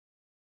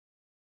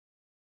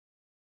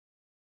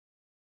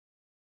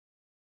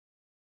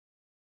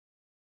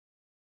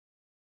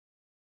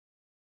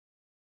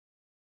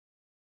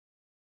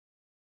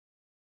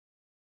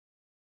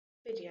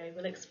video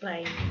will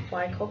explain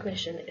why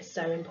cognition is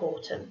so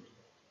important.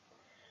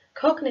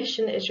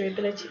 Cognition is your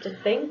ability to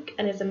think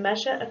and is a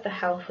measure of the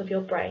health of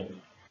your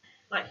brain.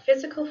 Like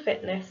physical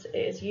fitness, it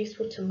is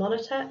useful to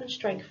monitor and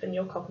strengthen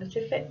your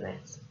cognitive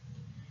fitness.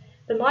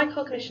 The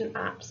MyCognition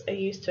apps are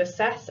used to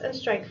assess and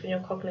strengthen your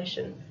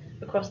cognition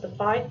across the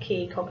 5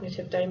 key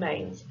cognitive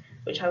domains,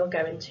 which I will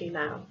go into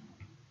now.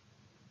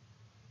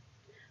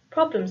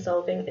 Problem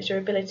solving is your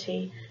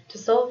ability to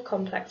solve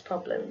complex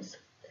problems,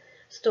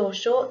 store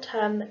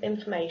short-term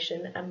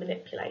information and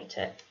manipulate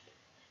it.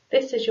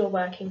 This is your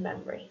working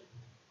memory.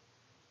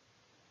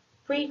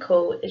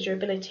 Recall is your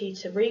ability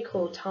to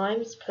recall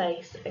times,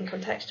 place and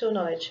contextual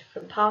knowledge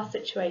from past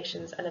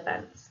situations and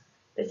events.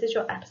 This is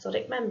your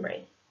episodic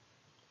memory.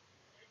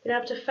 Being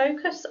able to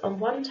focus on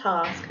one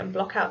task and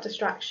block out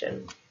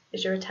distraction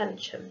is your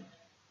attention.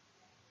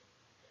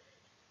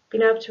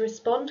 Being able to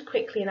respond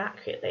quickly and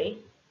accurately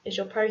is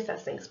your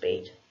processing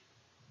speed.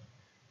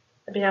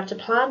 And being able to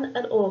plan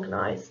and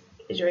organise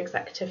is your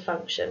executive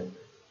function.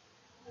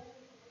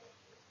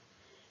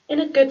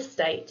 In a good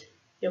state,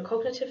 your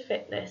cognitive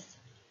fitness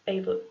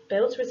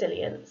builds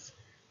resilience,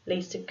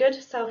 leads to good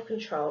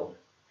self-control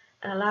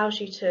and allows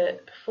you to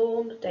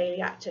perform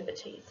daily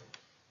activities.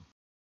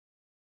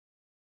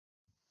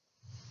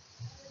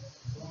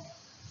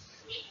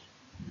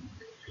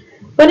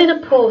 When in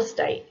a poor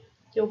state,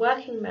 your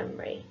working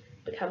memory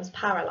becomes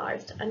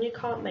paralysed and you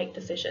can't make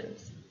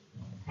decisions.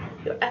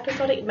 Your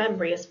episodic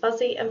memory is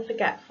fuzzy and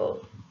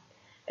forgetful,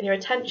 and your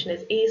attention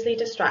is easily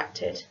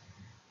distracted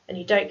and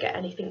you don't get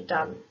anything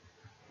done.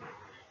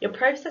 Your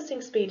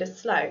processing speed is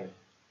slow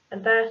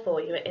and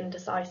therefore you are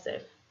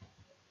indecisive.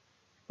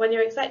 When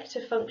your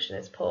executive function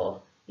is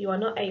poor, you are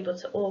not able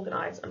to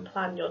organise and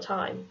plan your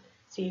time,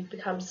 so you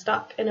become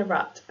stuck in a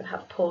rut and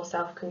have poor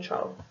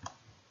self-control.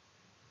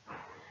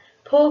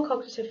 Poor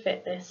cognitive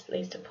fitness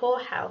leads to poor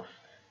health,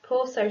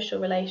 poor social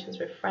relations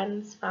with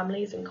friends,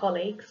 families and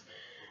colleagues,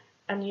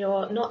 and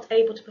you're not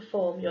able to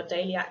perform your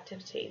daily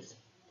activities.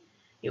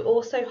 You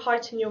also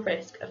heighten your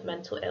risk of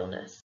mental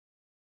illness.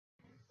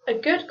 A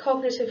good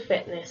cognitive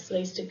fitness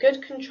leads to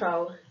good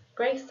control,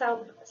 great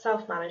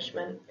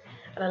self-management,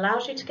 and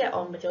allows you to get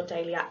on with your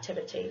daily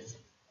activities.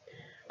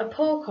 A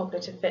poor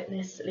cognitive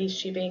fitness leads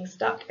to you being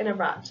stuck in a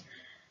rut,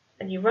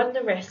 and you run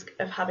the risk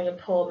of having a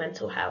poor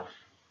mental health.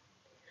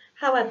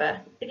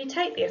 However, if you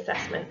take the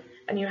assessment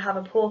and you have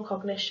a poor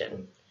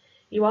cognition,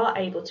 you are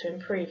able to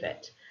improve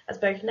it, as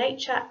both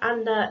nature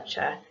and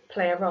nurture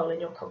play a role in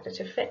your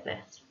cognitive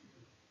fitness.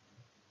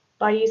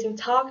 By using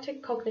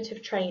targeted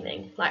cognitive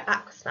training like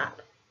AquaSnap,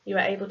 you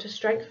are able to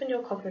strengthen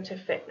your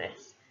cognitive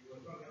fitness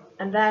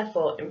and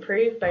therefore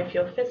improve both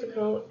your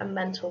physical and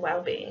mental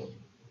well-being.